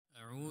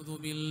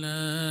أعوذ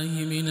بالله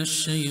من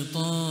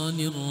الشيطان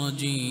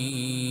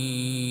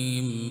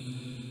الرجيم.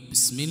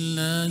 بسم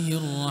الله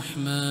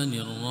الرحمن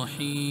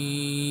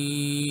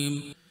الرحيم.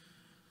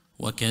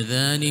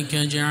 وكذلك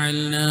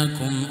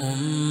جعلناكم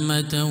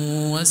أمة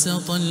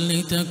وسطا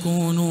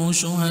لتكونوا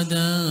شهداء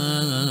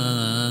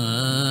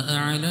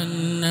على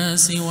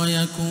الناس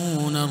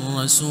ويكون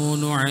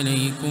الرسول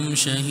عليكم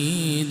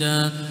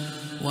شهيدا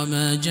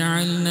وما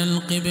جعلنا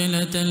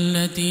القبلة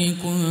التي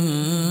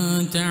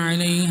كنت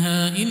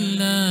عليها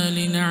إلا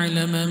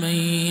لنعلم من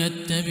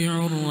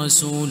يتبع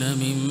الرسول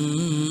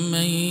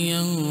ممن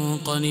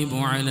ينقلب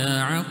على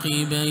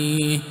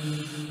عقبيه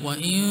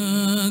وإن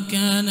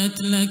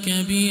كانت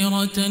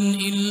لكبيرة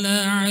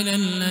إلا على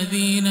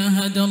الذين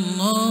هدى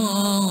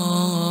الله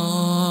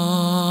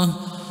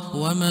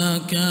وما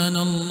كان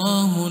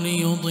الله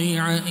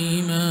ليضيع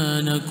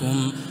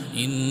إيمانكم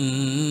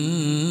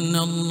إن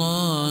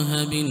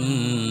الله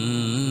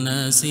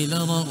بالناس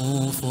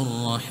لرؤوف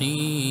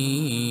رحيم.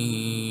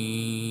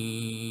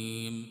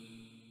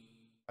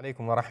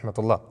 Alaikum wa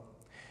rahmatullah.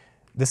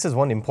 This is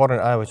one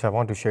important ayah which I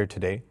want to share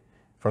today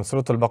from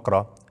Surah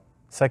Al-Baqarah,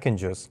 second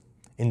juz.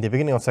 In the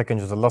beginning of second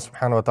juz, Allah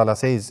subhanahu wa ta'ala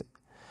says,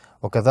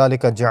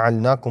 وَكَذَلِكَ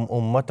جَعَلْنَاكُمْ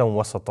أُمَّةً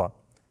وَسَطًا.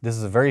 This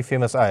is a very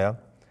famous ayah.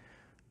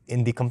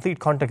 In the complete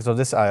context of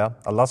this ayah,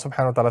 Allah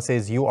subhanahu wa ta'ala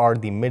says, you are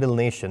the middle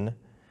nation.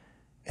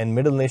 And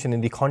middle nation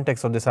in the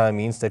context of this ayah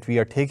means that we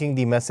are taking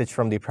the message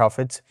from the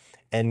prophets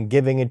and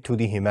giving it to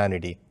the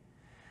humanity.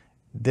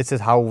 This is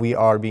how we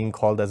are being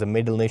called as a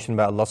middle nation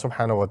by Allah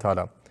subhanahu wa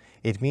ta'ala.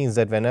 It means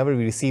that whenever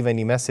we receive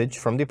any message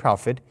from the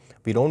prophet,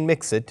 we don't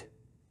mix it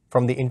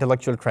from the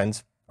intellectual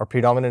trends or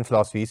predominant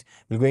philosophies.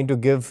 We're going to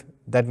give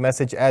that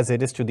message as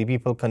it is to the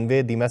people,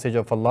 convey the message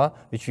of Allah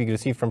which we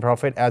receive from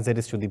prophet as it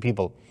is to the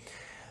people.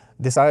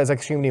 This ayah is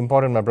extremely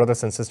important, my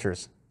brothers and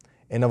sisters.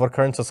 In our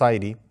current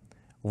society,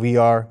 we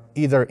are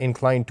either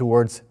inclined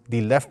towards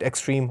the left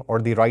extreme or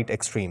the right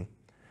extreme.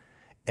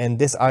 And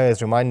this ayah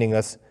is reminding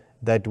us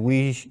that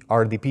we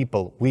are the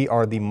people, we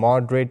are the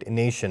moderate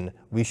nation,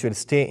 we should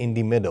stay in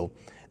the middle.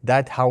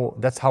 That's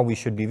how we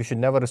should be. We should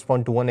never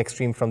respond to one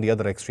extreme from the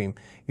other extreme.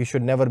 We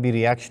should never be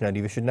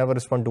reactionary. We should never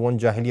respond to one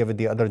jahiliyyah with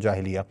the other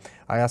jahiliyyah.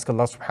 I ask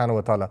Allah subhanahu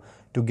wa ta'ala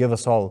to give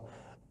us all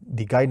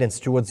the guidance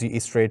towards the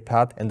straight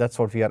path, and that's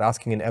what we are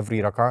asking in every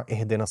rak'ah.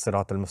 Ihdina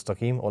sirat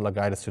al-mustaqim. Allah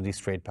guide us to the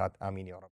straight path. Ameen ya Rabb.